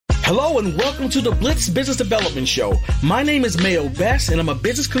Hello and welcome to the Blitz Business Development Show. My name is Mayo Best and I'm a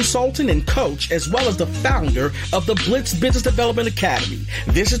business consultant and coach as well as the founder of the Blitz Business Development Academy.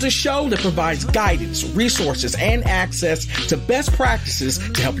 This is the show that provides guidance, resources, and access to best practices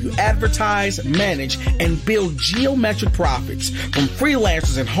to help you advertise, manage, and build geometric profits. From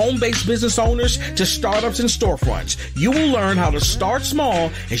freelancers and home-based business owners to startups and storefronts, you will learn how to start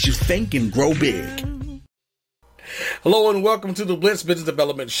small as you think and grow big. Hello and welcome to the Blitz Business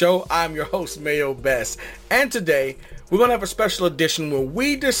Development Show. I'm your host, Mayo Best. And today, we're going to have a special edition where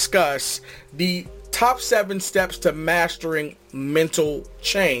we discuss the top 7 steps to mastering mental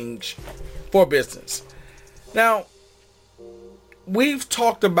change for business. Now, we've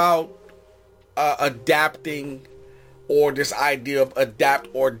talked about adapting, or this idea of adapt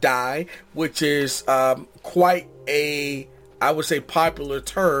or die, which is quite a, I would say, popular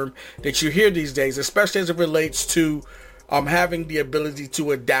term that you hear these days, especially as it relates to having the ability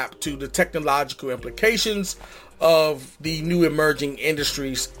to adapt to the technological implications of the new emerging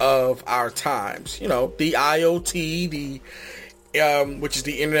industries of our times. You know, the IoT, which is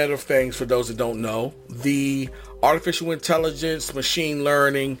the Internet of Things for those that don't know, the artificial intelligence, machine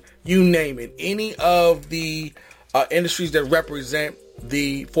learning, you name it. Any of the industries that represent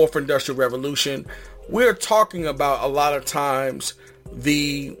the fourth industrial revolution, we're talking about a lot of times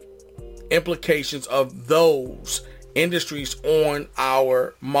the implications of those industries on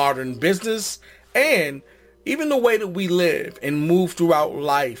our modern business and even the way that we live and move throughout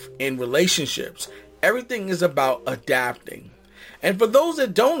life in relationships. Everything is about adapting. And for those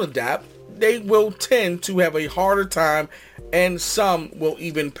that don't adapt, they will tend to have a harder time, and some will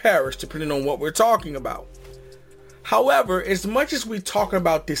even perish depending on what we're talking about. However, as much as we talk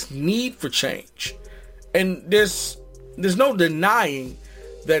about this need for change, and there's no denying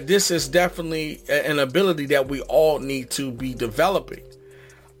that this is definitely an ability that we all need to be developing.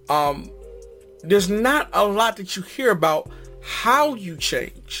 There's not a lot that you hear about how you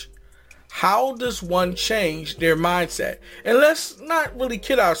change. How does one change their mindset? And let's not really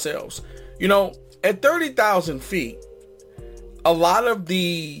kid ourselves. You know, at 30,000 feet, a lot of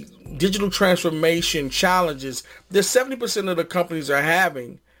the digital transformation challenges that 70% of the companies are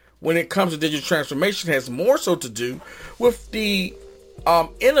having when it comes to digital transformation has more so to do with the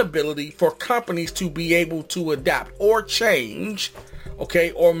inability for companies to be able to adapt or change,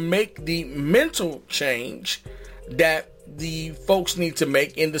 okay, or make the mental change that the folks need to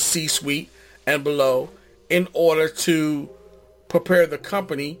make in the C-suite and below in order to prepare the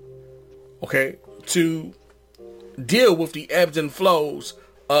company, okay, to deal with the ebbs and flows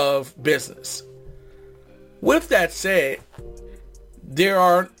of business. With that said, there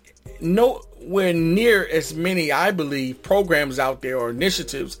are nowhere near as many, I believe, programs out there or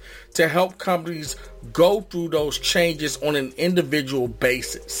initiatives to help companies go through those changes on an individual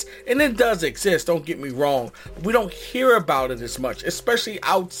basis. And it does exist, don't get me wrong. But we don't hear about it as much, especially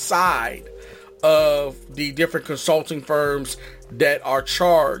outside of the different consulting firms that are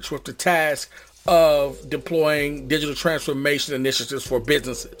charged with the task of deploying digital transformation initiatives for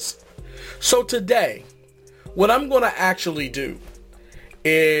businesses. So today, what I'm going to actually do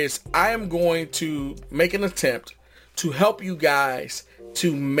is I am going to make an attempt to help you guys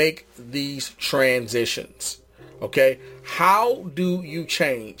to make these transitions. Okay? How do you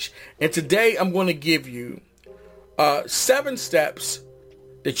change? And today I'm going to give you 7 steps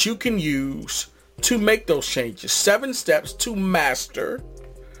that you can use to make those changes. 7 steps to master,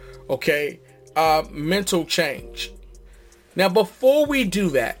 okay, mental change. Now, before we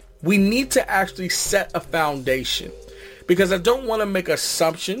do that, we need to actually set a foundation, because I don't want to make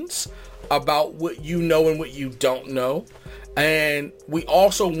assumptions about what you know and what you don't know. And we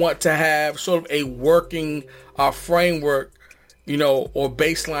also want to have sort of a working framework, you know, or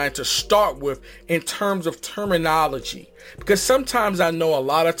baseline to start with in terms of terminology. Because sometimes I know a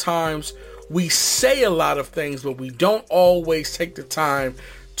lot of times we say a lot of things, but we don't always take the time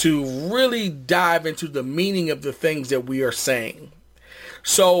to really dive into the meaning of the things that we are saying.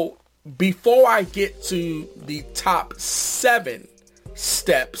 So before I get to the top 7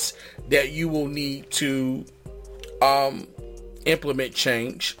 steps that you will need to implement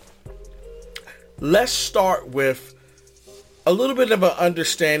change, let's start with a little bit of an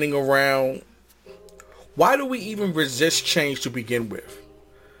understanding around why do we even resist change to begin with?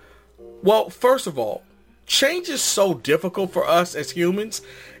 Well, first of all, change is so difficult for us as humans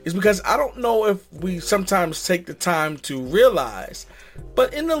is because I don't know if we sometimes take the time to realize,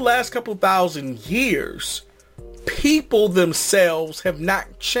 but in the last couple thousand years, people themselves have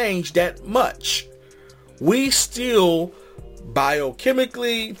not changed that much. We still,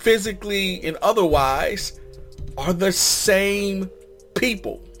 biochemically, physically, and otherwise, are the same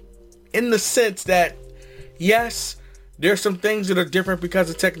people. in the sense that, yes, there's some things that are different because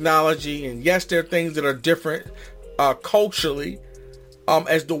of technology, and yes, there are things that are different culturally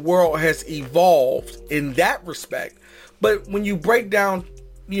as the world has evolved in that respect. But when you break down,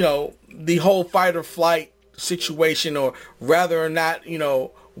 the whole fight or flight situation, or rather or not,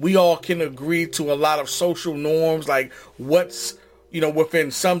 we all can agree to a lot of social norms, like what's,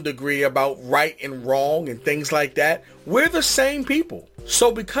 within some degree about right and wrong and things like that. We're the same people.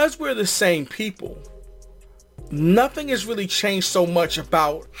 So because we're the same people, nothing has really changed so much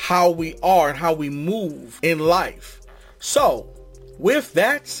about how we are and how we move in life. So with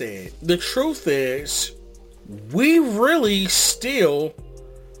that said, the truth is we really still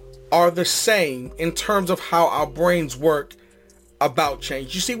are the same in terms of how our brains work about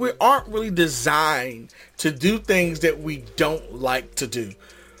change. You see, we aren't really designed to do things that we don't like to do,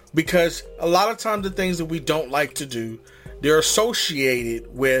 because a lot of times the things that we don't like to do, they're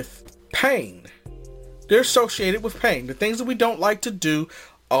associated with pain. They're associated with pain. The things that we don't like to do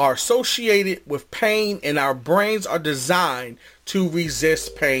are associated with pain, and our brains are designed to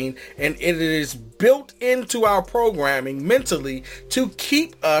resist pain, and it is built into our programming mentally to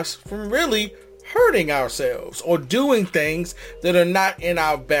keep us from really hurting ourselves or doing things that are not in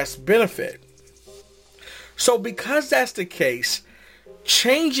our best benefit. So because that's the case,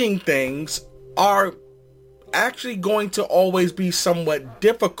 changing things are actually going to always be somewhat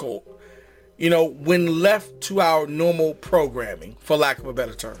difficult, when left to our normal programming, for lack of a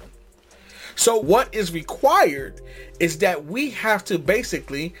better term. So what is required is that we have to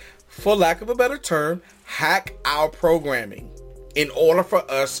basically, for lack of a better term, hack our programming in order for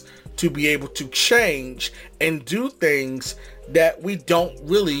us to be able to change and do things that we don't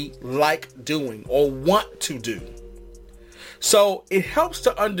really like doing or want to do. So it helps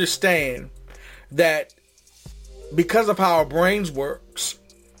to understand that because of how our brains works,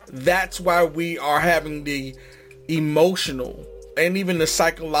 that's why we are having the emotional and even the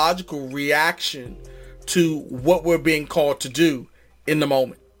psychological reaction to what we're being called to do in the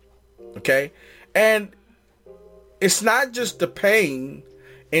moment. Okay? And it's not just the pain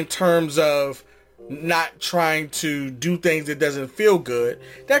in terms of not trying to do things that doesn't feel good.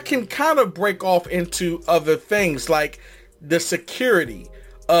 That can kind of break off into other things, like the security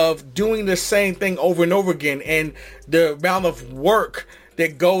of doing the same thing over and over again, and the amount of work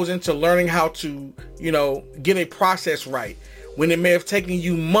that goes into learning how to, get a process right, when it may have taken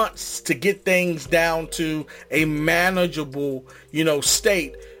you months to get things down to a manageable,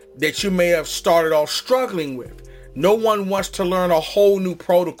 state that you may have started off struggling with. No one wants to learn a whole new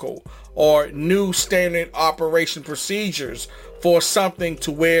protocol or new standard operation procedures for something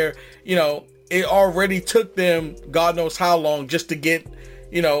to where, it already took them God knows how long just to get,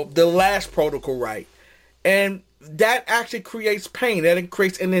 the last protocol right. And that actually creates pain. That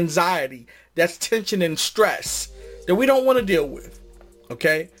creates an anxiety. That's tension and stress that we don't want to deal with.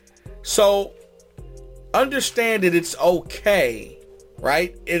 Okay? So understand that it's okay,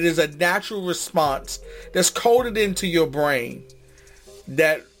 right? It is a natural response that's coded into your brain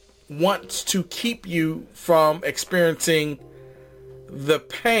that wants to keep you from experiencing the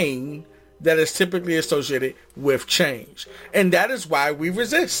pain that is typically associated with change. And that is why we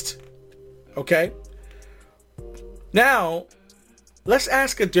resist. Okay? Now, let's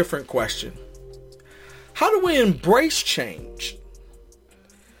ask a different question. How do we embrace change?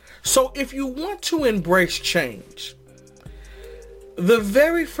 So if you want to embrace change, the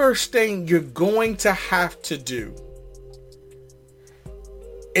very first thing you're going to have to do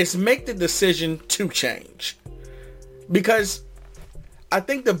is make the decision to change. Because I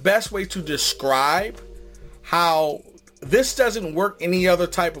think the best way to describe how this doesn't work any other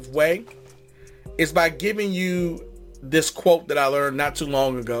type of way is by giving you this quote that I learned not too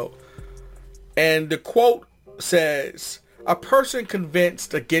long ago. And the quote says, "A person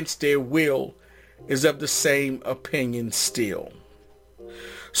convinced against their will is of the same opinion still."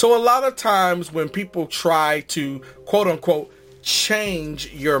 So a lot of times when people try to, quote unquote,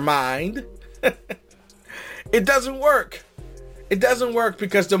 change your mind, it doesn't work. It doesn't work,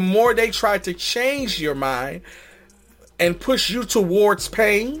 because the more they try to change your mind and push you towards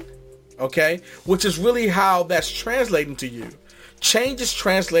pain, okay, which is really how that's translating to you. Change is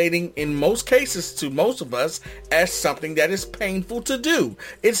translating in most cases to most of us as something that is painful to do.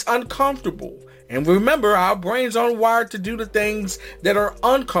 It's uncomfortable. And remember, our brains aren't wired to do the things that are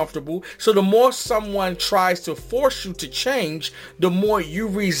uncomfortable. So the more someone tries to force you to change, the more you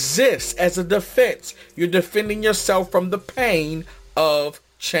resist as a defense. You're defending yourself from the pain of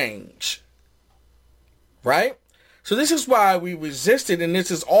change. Right? So this is why we resist it, and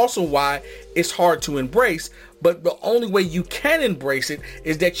this is also why it's hard to embrace. But the only way you can embrace it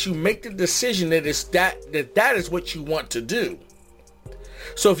is that you make the decision that that is what you want to do.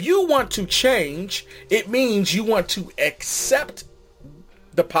 So if you want to change, it means you want to accept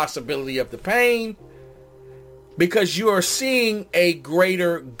the possibility of the pain because you are seeing a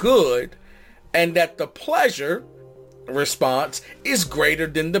greater good, and that the pleasure response is greater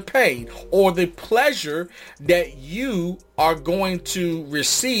than the pain, or the pleasure that you are going to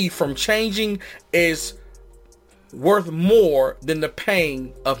receive from changing is worth more than the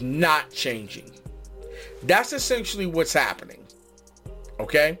pain of not changing. That's essentially what's happening.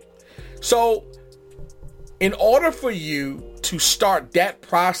 Okay? So, in order for you to start that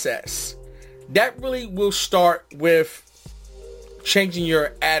process, that really will start with changing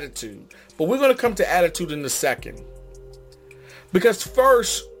your attitude. But we're going to come to attitude in a second. Because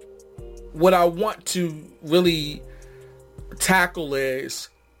first, what I want to really tackle is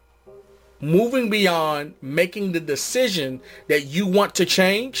moving beyond making the decision that you want to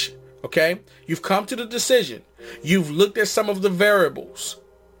change. Okay? You've come to the decision. You've looked at some of the variables,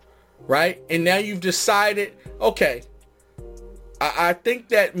 right? And now you've decided, okay, I think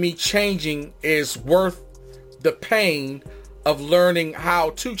that me changing is worth the pain of learning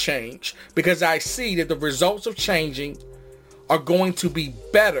how to change, because I see that the results of changing are going to be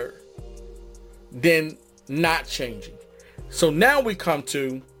better than not changing. So now we come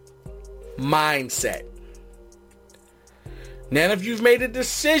to mindset. Now, if you've made a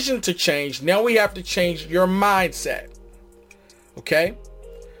decision to change, now we have to change your mindset. Okay?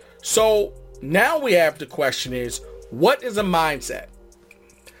 So now we have the question is, what is a mindset?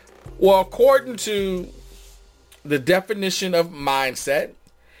 Well, according to the definition of mindset,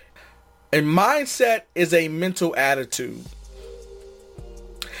 a mindset is a mental attitude.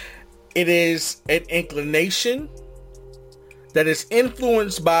 It is an inclination that is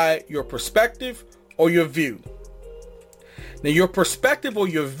influenced by your perspective or your view. Now, your perspective or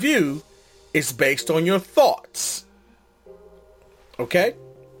your view is based on your thoughts. Okay?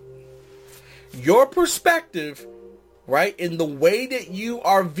 Your perspective, right, in the way that you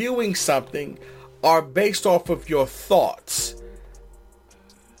are viewing something are based off of your thoughts.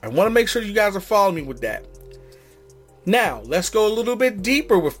 I want to make sure you guys are following me with that. Now, let's go a little bit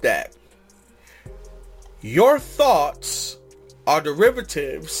deeper with that. Your thoughts are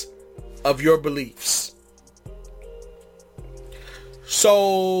derivatives of your beliefs.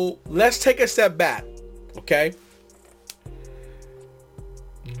 So let's take a step back, okay?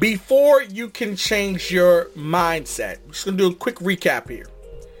 Before you can change your mindset, I'm just going to do a quick recap here.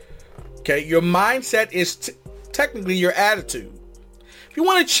 Okay, your mindset is technically your attitude. If you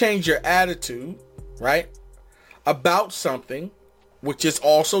want to change your attitude, right, about something, which is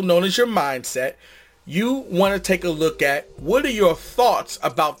also known as your mindset, you want to take a look at what are your thoughts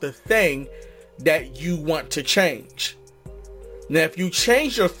about the thing that you want to change. Now, if you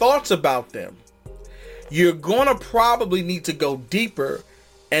change your thoughts about them, you're going to probably need to go deeper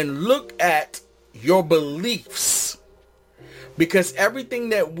and look at your beliefs. Because everything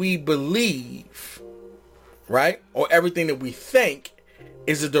that we believe, right, or everything that we think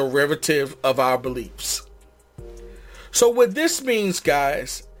is a derivative of our beliefs. So what this means,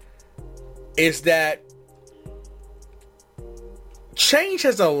 guys, is that change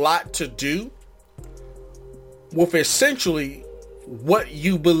has a lot to do with essentially what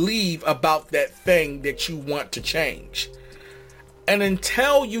you believe about that thing that you want to change. And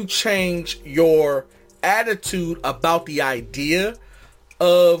until you change your attitude about the idea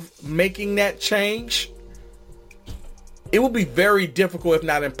of making that change, it will be very difficult, if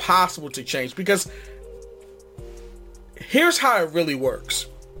not impossible, to change. Because here's how it really works.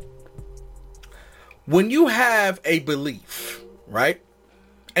 When you have a belief, right?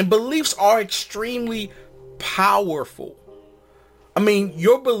 And beliefs are extremely powerful. I mean,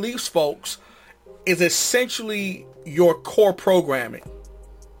 your beliefs, folks, is essentially your core programming.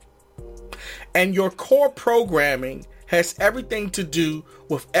 And your core programming has everything to do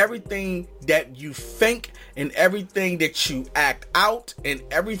with everything that you think and everything that you act out and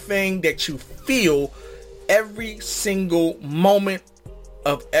everything that you feel every single moment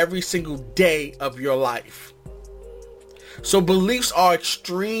of every single day of your life. So beliefs are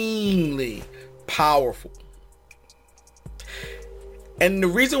extremely powerful. And the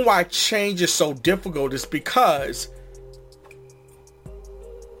reason why change is so difficult is because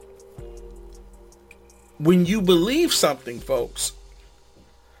when you believe something, folks,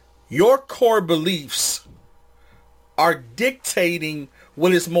 your core beliefs are dictating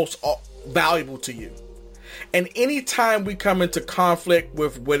what is most valuable to you. And anytime we come into conflict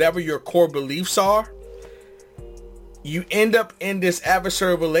with whatever your core beliefs are, you end up in this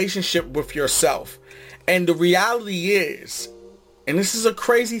adversarial relationship with yourself. And the reality is, and this is a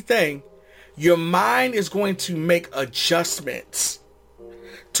crazy thing, your mind is going to make adjustments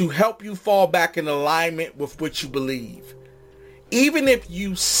to help you fall back in alignment with what you believe. Even if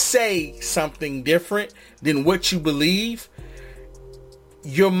you say something different than what you believe,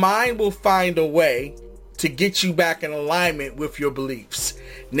 your mind will find a way to get you back in alignment with your beliefs.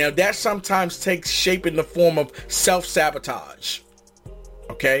 Now, that sometimes takes shape in the form of self-sabotage.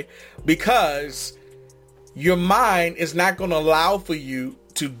 Okay? Because your mind is not going to allow for you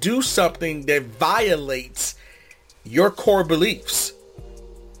to do something that violates your core beliefs.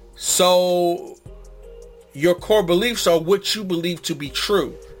 So, your core beliefs are what you believe to be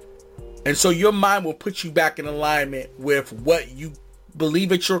true. And so your mind will put you back in alignment with what you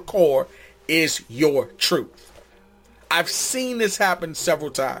believe at your core is your truth. I've seen this happen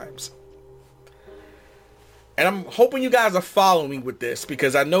several times. And I'm hoping you guys are following me with this,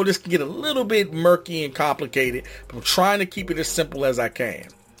 because I know this can get a little bit murky and complicated, but I'm trying to keep it as simple as I can.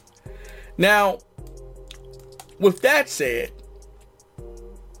 Now, with that said,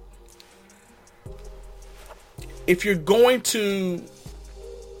 if you're going to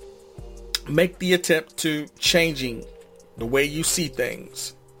make the attempt to changing the way you see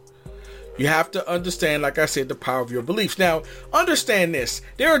things, you have to understand, like I said, the power of your beliefs. Now, understand this.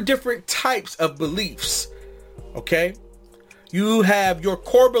 There are different types of beliefs, okay? You have your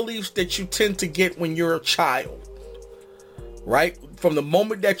core beliefs that you tend to get when you're a child, right? From the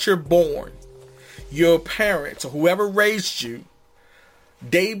moment that you're born, your parents or whoever raised you,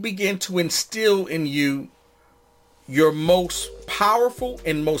 they begin to instill in you your most powerful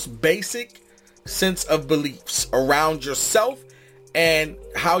and most basic sense of beliefs around yourself and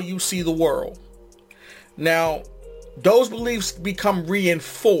how you see the world. Now, those beliefs become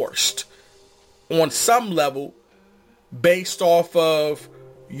reinforced on some level based off of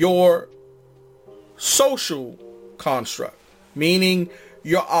your social construct, meaning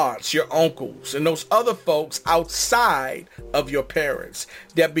your aunts, your uncles, and those other folks outside of your parents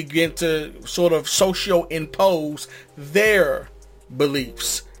that begin to sort of socio-impose their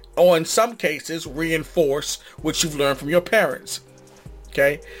beliefs, or in some cases reinforce what you've learned from your parents.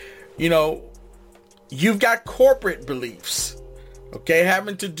 Okay? You know, you've got corporate beliefs, okay,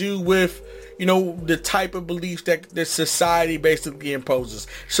 having to do with, you know, the type of beliefs that the society basically imposes.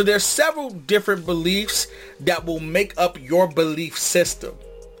 So there's several different beliefs that will make up your belief system,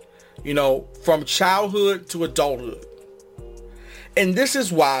 you know, from childhood to adulthood. And this is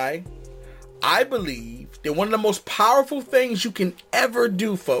why I believe that one of the most powerful things you can ever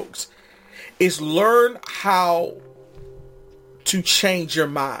do, folks, is learn how to change your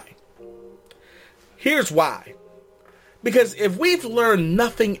mind. Here's why. Because if we've learned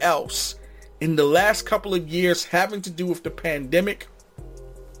nothing else in the last couple of years having to do with the pandemic,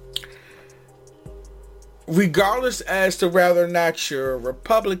 regardless as to whether or not you're a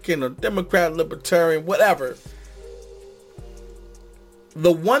Republican or Democrat, Libertarian, whatever,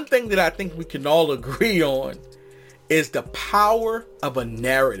 the one thing that I think we can all agree on is the power of a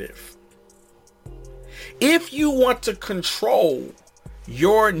narrative. If you want to control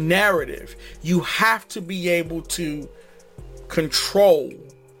your narrative, you have to be able to control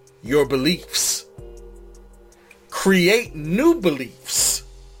your beliefs. Create new beliefs.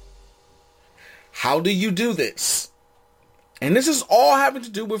 How do you do this? And this is all having to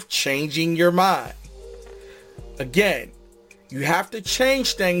do with changing your mind. Again, you have to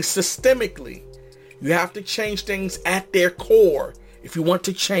change things systemically. You have to change things at their core if you want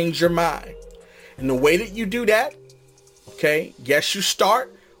to change your mind. And the way that you do that, okay, yes, you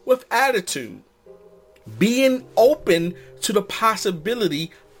start with attitude. Being open to the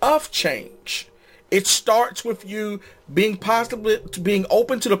possibility of change. It starts with you being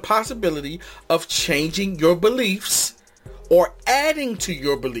open to the possibility of changing your beliefs or adding to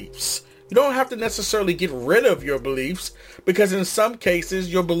your beliefs. You don't have to necessarily get rid of your beliefs, because in some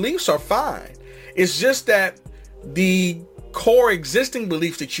cases your beliefs are fine. It's just that the core existing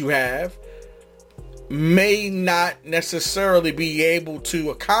beliefs that you have may not necessarily be able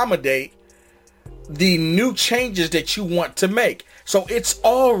to accommodate the new changes that you want to make. So it's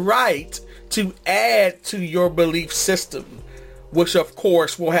all right to add to your belief system, which of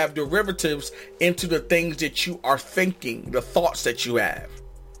course will have derivatives into the things that you are thinking, the thoughts that you have.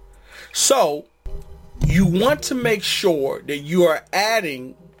 So you want to make sure that you are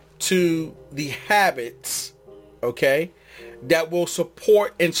adding to the habits, okay, that will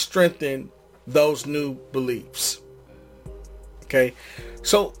support and strengthen those new beliefs. Okay,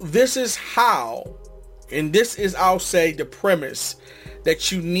 so this is how, and this is, I'll say, the premise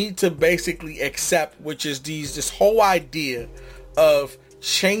that you need to basically accept, which is this whole idea of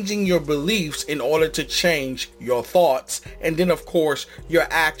changing your beliefs in order to change your thoughts. And then, of course, your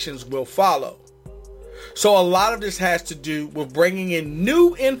actions will follow. So a lot of this has to do with bringing in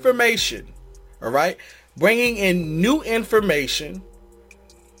new information. All right. Bringing in new information.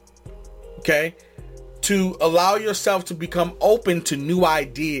 Okay. To allow yourself to become open to new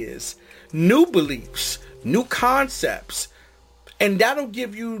ideas, new beliefs, new concepts. And that'll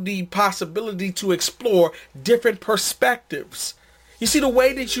give you the possibility to explore different perspectives. You see, the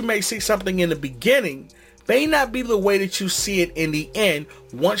way that you may see something in the beginning may not be the way that you see it in the end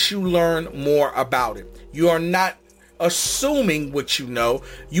once you learn more about it. You are not assuming what you know.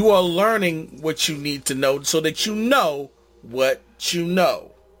 You are learning what you need to know so that you know what you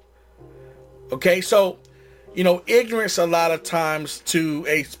know. Okay, so, ignorance a lot of times to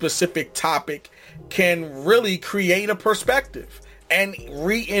a specific topic can really create a perspective and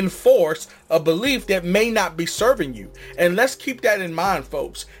reinforce a belief that may not be serving you. And let's keep that in mind,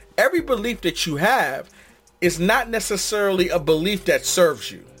 folks. Every belief that you have is not necessarily a belief that serves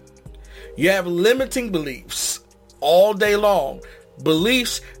you. You have limiting beliefs all day long,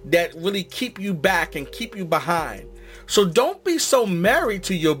 beliefs that really keep you back and keep you behind. So don't be so married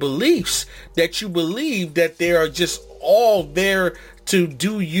to your beliefs that you believe that they are just all there to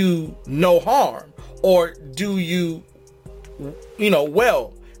do you no harm or do you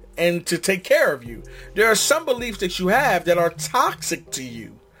well, and to take care of you. There are some beliefs that you have that are toxic to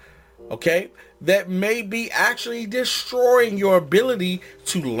you, okay, that may be actually destroying your ability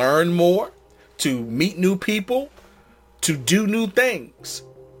to learn more, to meet new people, to do new things.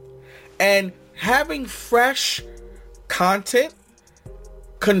 And having fresh content,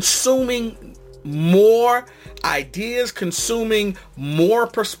 consuming more ideas, consuming more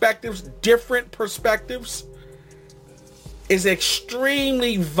perspectives, different perspectives, is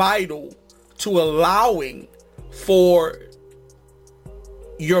extremely vital to allowing for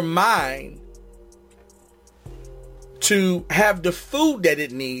your mind to have the food that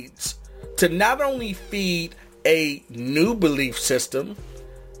it needs to not only feed a new belief system,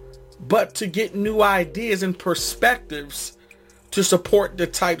 but to get new ideas and perspectives to support the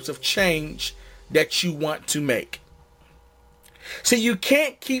types of change that you want to make. See, you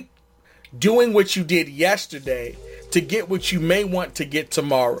can't keep doing what you did yesterday to get what you may want to get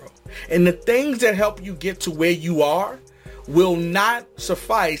tomorrow. And the things that help you get to where you are will not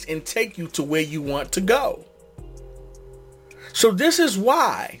suffice and take you to where you want to go. So this is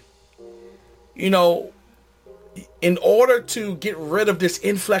why, in order to get rid of this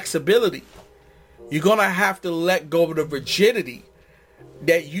inflexibility, you're going to have to let go of the rigidity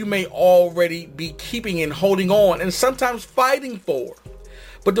that you may already be keeping and holding on and sometimes fighting for.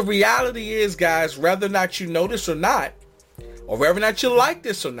 But the reality is, guys, whether or not you know this or not, or whether or not you like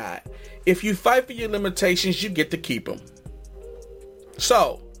this or not, if you fight for your limitations, you get to keep them.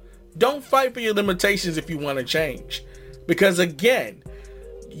 So, don't fight for your limitations if you want to change. Because again,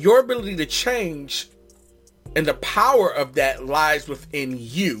 your ability to change and the power of that lies within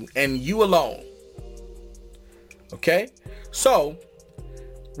you and you alone. Okay? So,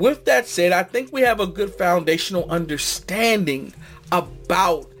 with that said, I think we have a good foundational understanding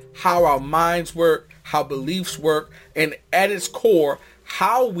about how our minds work, how beliefs work, and at its core,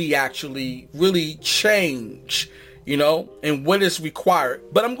 how we actually really change, and what is required.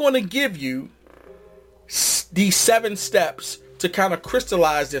 But I'm going to give you these 7 steps to kind of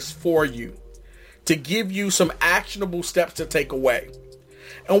crystallize this for you, to give you some actionable steps to take away.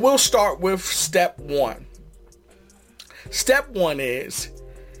 And we'll start with step 1. Step 1 is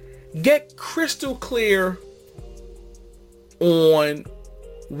get crystal clear on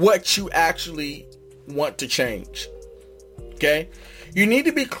what you actually want to change. Okay? You need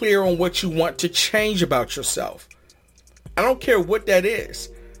to be clear on what you want to change about yourself. I don't care what that is.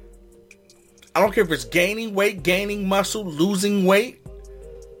 I don't care if it's gaining weight, gaining muscle, losing weight.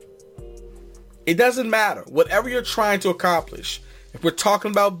 It doesn't matter. Whatever you're trying to accomplish. If we're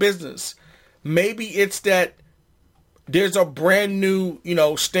talking about business, maybe it's that there's a brand new,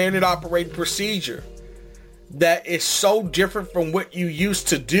 standard operating procedure that is so different from what you used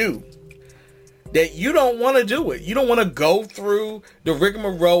to do that you don't want to do it. You don't want to go through the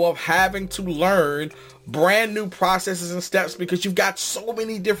rigmarole of having to learn brand new processes and steps because you've got so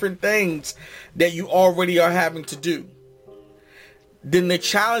many different things that you already are having to do. Then the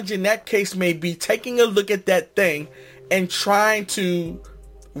challenge in that case may be taking a look at that thing and trying to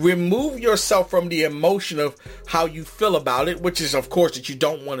remove yourself from the emotion of how you feel about it, which is, of course, that you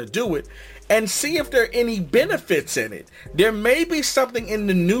don't want to do it, and see if there are any benefits in it. There may be something in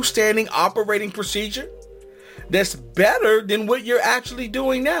the new standing operating procedure that's better than what you're actually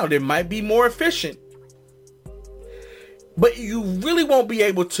doing now. That might be more efficient. But you really won't be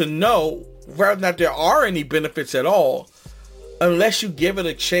able to know whether or not there are any benefits at all unless you give it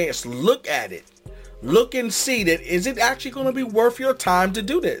a chance. Look at it. Look and see that, is it actually going to be worth your time to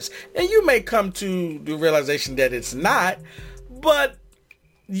do this? And you may come to the realization that it's not, but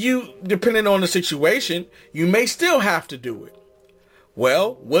you, depending on the situation, you may still have to do it.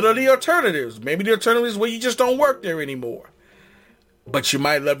 Well, what are the alternatives? Maybe the alternative is where you just don't work there anymore, but you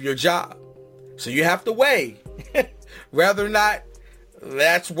might love your job. So you have to weigh whether or not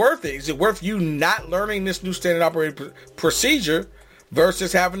that's worth it. Is it worth you not learning this new standard operating procedure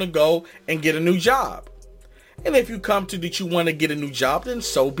versus having to go and get a new job? And if you come to that you want to get a new job, then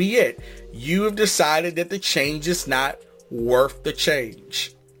so be it. You have decided that the change is not worth the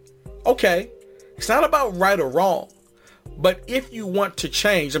change. Okay, it's not about right or wrong. But if you want to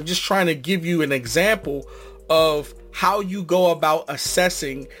change, I'm just trying to give you an example of how you go about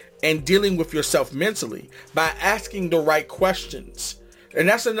assessing and dealing with yourself mentally by asking the right questions. And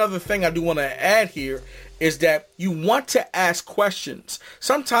that's another thing I do want to add here, is that you want to ask questions.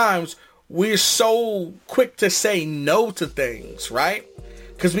 Sometimes we're so quick to say no to things, right?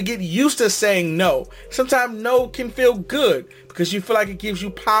 Because we get used to saying no. Sometimes no can feel good because you feel like it gives you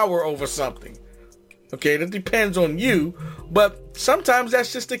power over something. Okay, that depends on you, but sometimes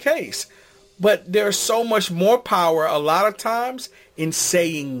that's just the case. But there's so much more power a lot of times in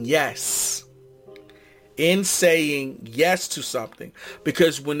saying yes. In saying yes to something.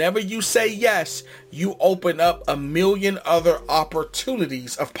 Because whenever you say yes, you open up a million other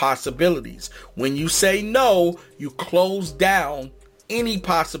opportunities of possibilities. When you say no, you close down any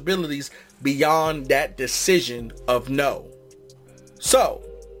possibilities beyond that decision of no. So,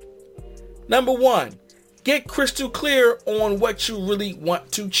 number one, get crystal clear on what you really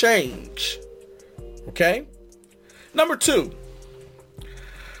want to change. Okay? Number two,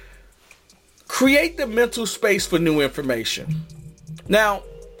 create the mental space for new information. Now,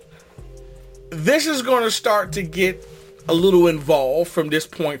 this is going to start to get a little involved from this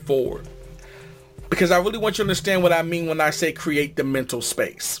point forward, because I really want you to understand what I mean when I say create the mental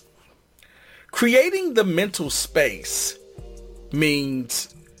space. Creating the mental space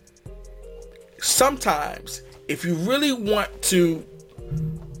means sometimes if you really want to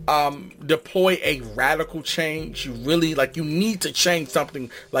deploy a radical change, you need to change something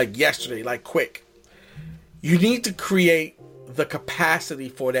like yesterday, like quick. You need to create the capacity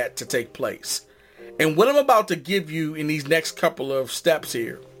for that to take place. And what I'm about to give you in these next couple of steps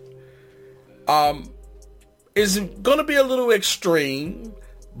here is going to be a little extreme,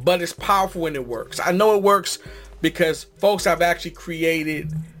 but it's powerful when it works. I know it works because, folks, I've actually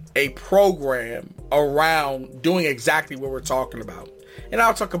created a program around doing exactly what we're talking about. And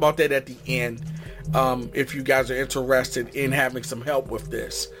I'll talk about that at the end if you guys are interested in having some help with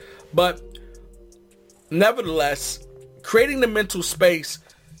this. But nevertheless, creating the mental space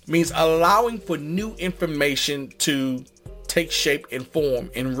means allowing for new information to take shape and form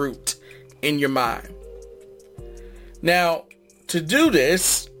and root in your mind. Now, to do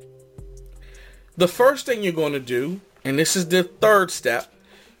this, the first thing you're going to do, and this is the third step,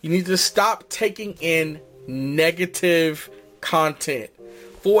 you need to stop taking in negative content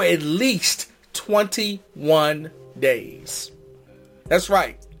for at least 21 days. That's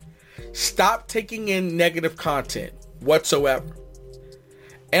right. Stop taking in negative content whatsoever.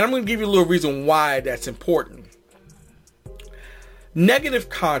 And I'm going to give you a little reason why that's important. Negative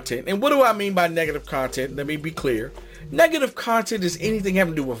content, and what do I mean by negative content? Let me be clear. Negative content is anything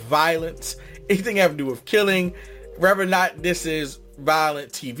having to do with violence, anything having to do with killing, whether or not this is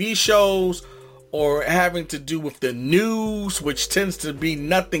violent TV shows or having to do with the news, which tends to be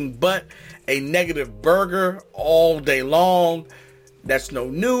nothing but a negative burger all day long. That's no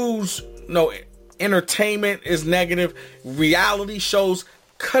news, no entertainment is negative. Reality shows,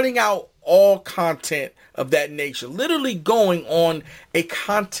 cutting out all content of that nature. Literally going on a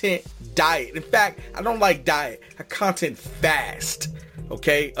content diet. In fact, I don't like diet, a content fast,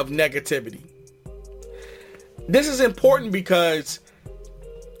 okay, of negativity. This is important because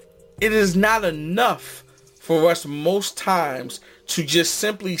it is not enough for us most times to just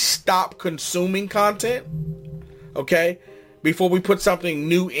simply stop consuming content, okay, before we put something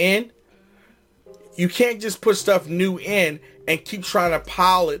new in. You can't just put stuff new in and keep trying to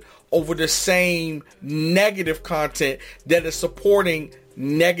pile it over the same negative content that is supporting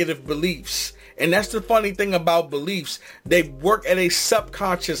negative beliefs. And that's the funny thing about beliefs. They work at a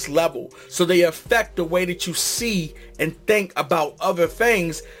subconscious level. So they affect the way that you see and think about other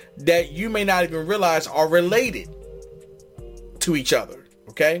things that you may not even realize are related to each other.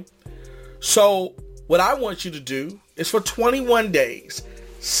 Okay? So what I want you to do is for 21 days,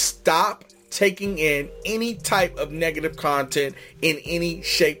 stop taking in any type of negative content in any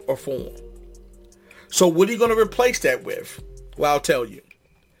shape or form. So what are you going to replace that with? Well, I'll tell you.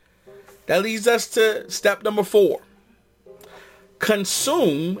 That leads us to step number 4.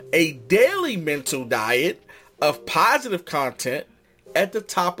 Consume a daily mental diet of positive content at the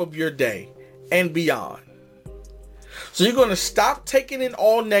top of your day and beyond. So you're going to stop taking in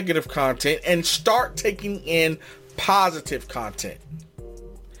all negative content and start taking in positive content,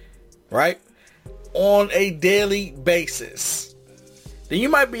 right? On a daily basis. Then you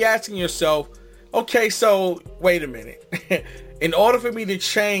might be asking yourself, okay, so wait a minute. In order for me to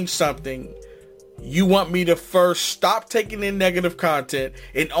change something, you want me to first stop taking in negative content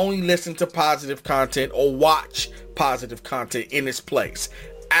and only listen to positive content or watch positive content in its place.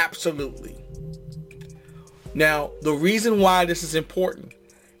 Absolutely. Now, the reason why this is important,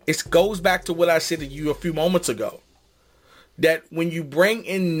 it goes back to what I said to you a few moments ago. That when you bring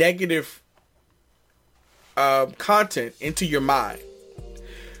in negative content into your mind,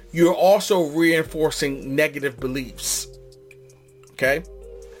 you're also reinforcing negative beliefs. Okay?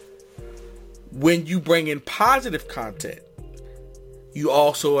 When you bring in positive content, you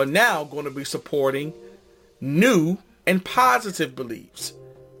also are now going to be supporting new and positive beliefs.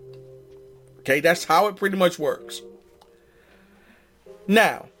 Okay, that's how it pretty much works.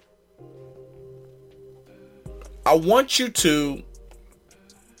 Now, I want you to,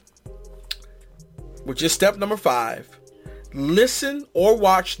 which is step number 5, listen or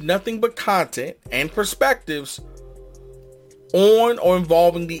watch nothing but content and perspectives on or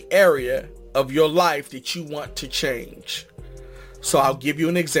involving the area of your life that you want to change. So I'll give you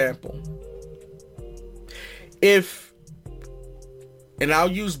an example. And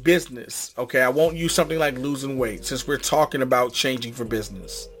I'll use business, okay? I won't use something like losing weight since we're talking about changing for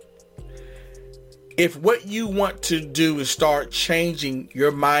business. If what you want to do is start changing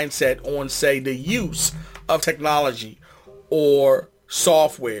your mindset on, say, the use of technology or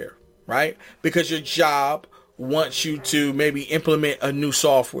software, right? Because your job wants you to maybe implement a new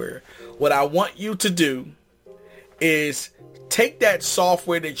software. What I want you to do is take that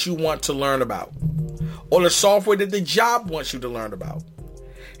software that you want to learn about, or the software that the job wants you to learn about,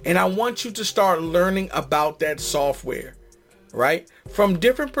 and I want you to start learning about that software, right? From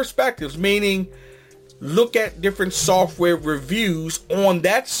different perspectives, meaning look at different software reviews on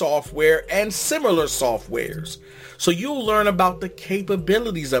that software and similar softwares. So you'll learn about the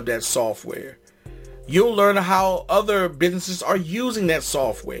capabilities of that software. You'll learn how other businesses are using that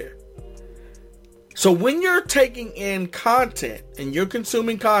software. So when you're taking in content and you're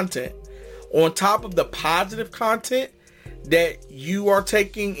consuming content on top of the positive content that you are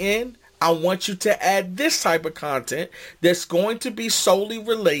taking in, I want you to add this type of content that's going to be solely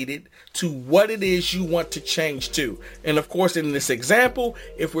related to what it is you want to change to. And of course, in this example,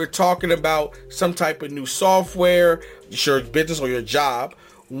 if we're talking about some type of new software, your business or your job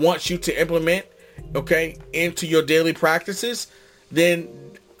wants you to implement, okay, into your daily practices, then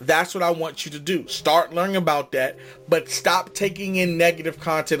that's what I want you to do. Start learning about that, but stop taking in negative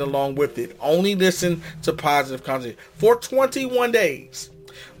content along with it. Only listen to positive content for 21 days.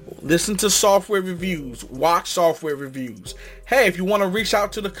 Listen to software reviews, watch software reviews. Hey, if you want to reach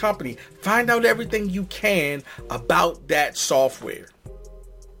out to the company, find out everything you can about that software.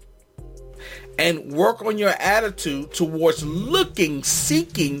 And work on your attitude towards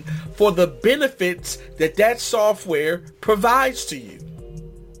seeking for the benefits that software provides to you.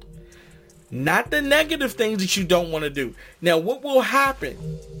 Not the negative things that you don't want to do. Now, what will happen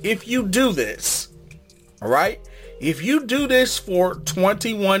if you do this? All right? If you do this for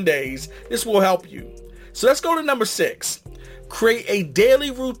 21 days, this will help you. So let's go to number 6. Create a daily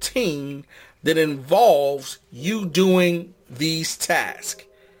routine that involves you doing these tasks.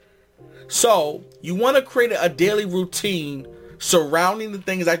 So you want to create a daily routine surrounding the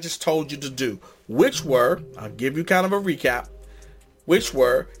things I just told you to do, which were, I'll give you kind of a recap, which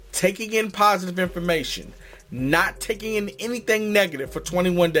were taking in positive information, not taking in anything negative for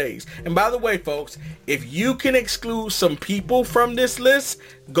 21 days. And by the way, folks, if you can exclude some people from this list,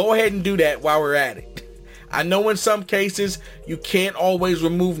 go ahead and do that while we're at it. I know in some cases you can't always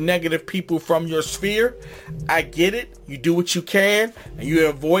remove negative people from your sphere. I get it. You do what you can and you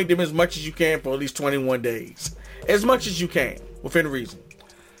avoid them as much as you can for at least 21 days. As much as you can, within reason.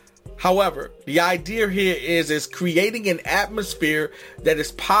 However, the idea here is creating an atmosphere that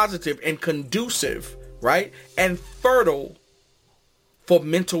is positive and conducive, right? And fertile for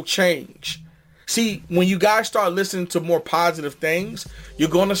mental change. See, when you guys start listening to more positive things, you're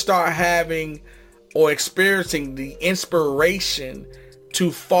going to start having or experiencing the inspiration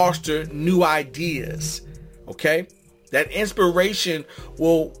to foster new ideas. Okay? That inspiration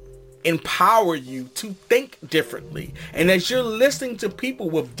will empower you to think differently. And as you're listening to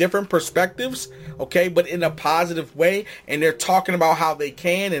people with different perspectives, okay, but in a positive way, and they're talking about how they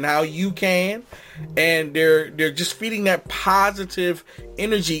can and how you can, and they're just feeding that positive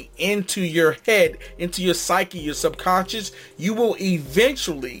energy into your head, into your psyche, your subconscious, you will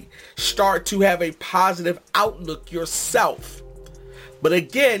eventually start to have a positive outlook yourself. But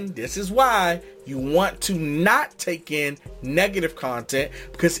again, this is why you want to not take in negative content,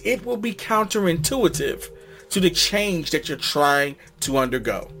 because it will be counterintuitive to the change that you're trying to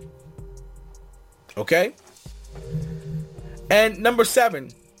undergo. Okay? And number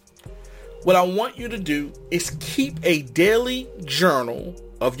 7, what I want you to do is keep a daily journal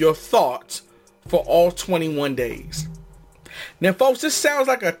of your thoughts for all 21 days. Now, folks, this sounds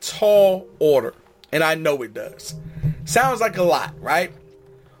like a tall order, and I know it does. Sounds like a lot, right?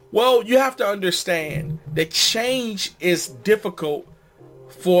 Well, you have to understand that change is difficult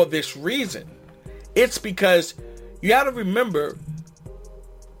for this reason. It's because you got to remember,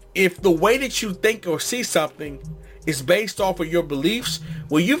 if the way that you think or see something is based off of your beliefs,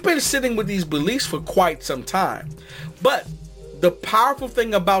 well, you've been sitting with these beliefs for quite some time. But the powerful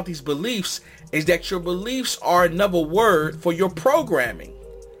thing about these beliefs is that your beliefs are another word for your programming.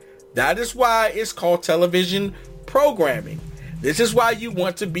 That is why it's called television programming. This is why you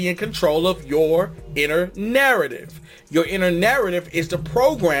want to be in control of your inner narrative. Your inner narrative is the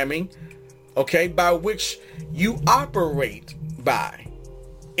programming, okay, by which you operate by.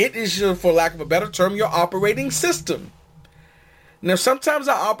 It is, for lack of a better term, your operating system. Now, sometimes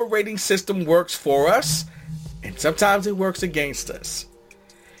our operating system works for us, and sometimes it works against us.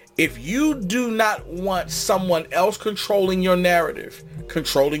 If you do not want someone else controlling your narrative,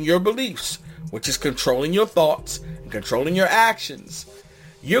 controlling your beliefs, which is controlling your thoughts and controlling your actions,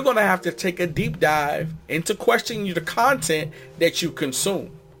 you're going to have to take a deep dive into questioning the content that you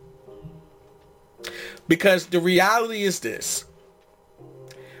consume. Because the reality is this: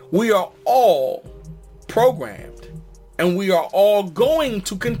 we are all programmed, and we are all going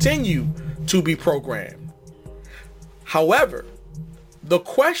to continue to be programmed. However, the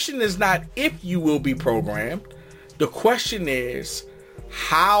question is not if you will be programmed. The question is,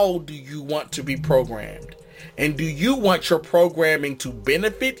 how do you want to be programmed? And do you want your programming to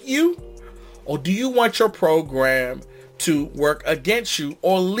benefit you? Or do you want your program to work against you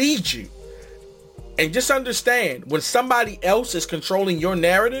or lead you? And just understand, when somebody else is controlling your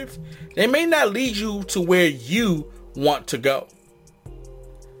narrative, they may not lead you to where you want to go.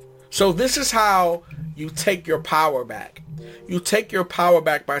 So this is how you take your power back. You take your power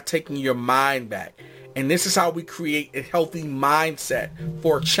back by taking your mind back. And this is how we create a healthy mindset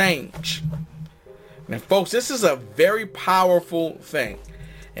for change. Now, folks, this is a very powerful thing.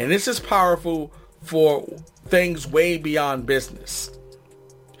 And this is powerful for things way beyond business.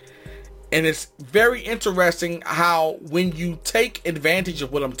 And it's very interesting how, when you take advantage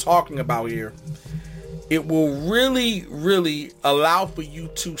of what I'm talking about here, it will really, really allow for you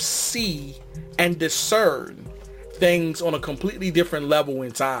to see and discern things on a completely different level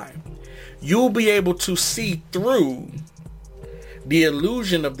in time. You'll be able to see through the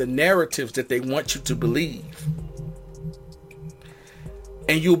illusion of the narratives that they want you to believe.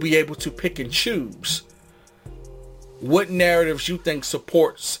 And you'll be able to pick and choose what narratives you think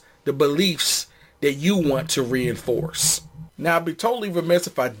supports the beliefs that you want to reinforce. Now, I'd be totally remiss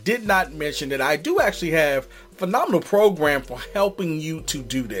if I did not mention that I do actually have a phenomenal program for helping you to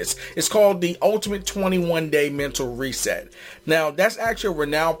do this. It's called the Ultimate 21-Day Mental Reset. Now, that's actually a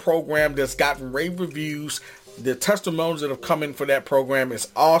renowned program that's gotten rave reviews. The testimonials that have come in for that program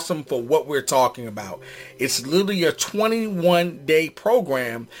is awesome for what we're talking about. It's literally a 21-day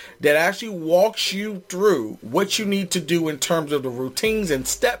program that actually walks you through what you need to do in terms of the routines and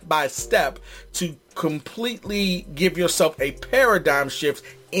step by step to completely give yourself a paradigm shift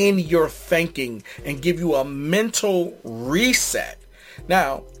in your thinking and give you a mental reset.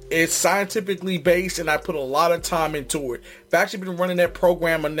 Now, it's scientifically based, and I put a lot of time into it. I've actually been running that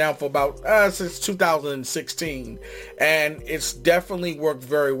program now for about since 2016, and it's definitely worked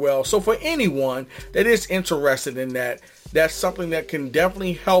very well. So for anyone that is interested in that, that's something that can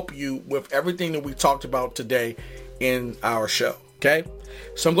definitely help you with everything that we talked about today in our show. Okay,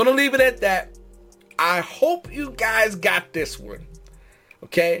 so I'm going to leave it at that. I hope you guys got this one.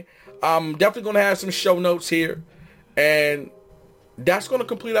 Okay, I'm definitely going to have some show notes here, and that's going to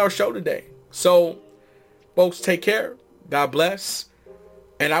complete our show today. So, folks, take care. God bless.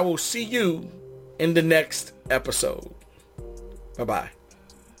 And I will see you in the next episode. Bye-bye.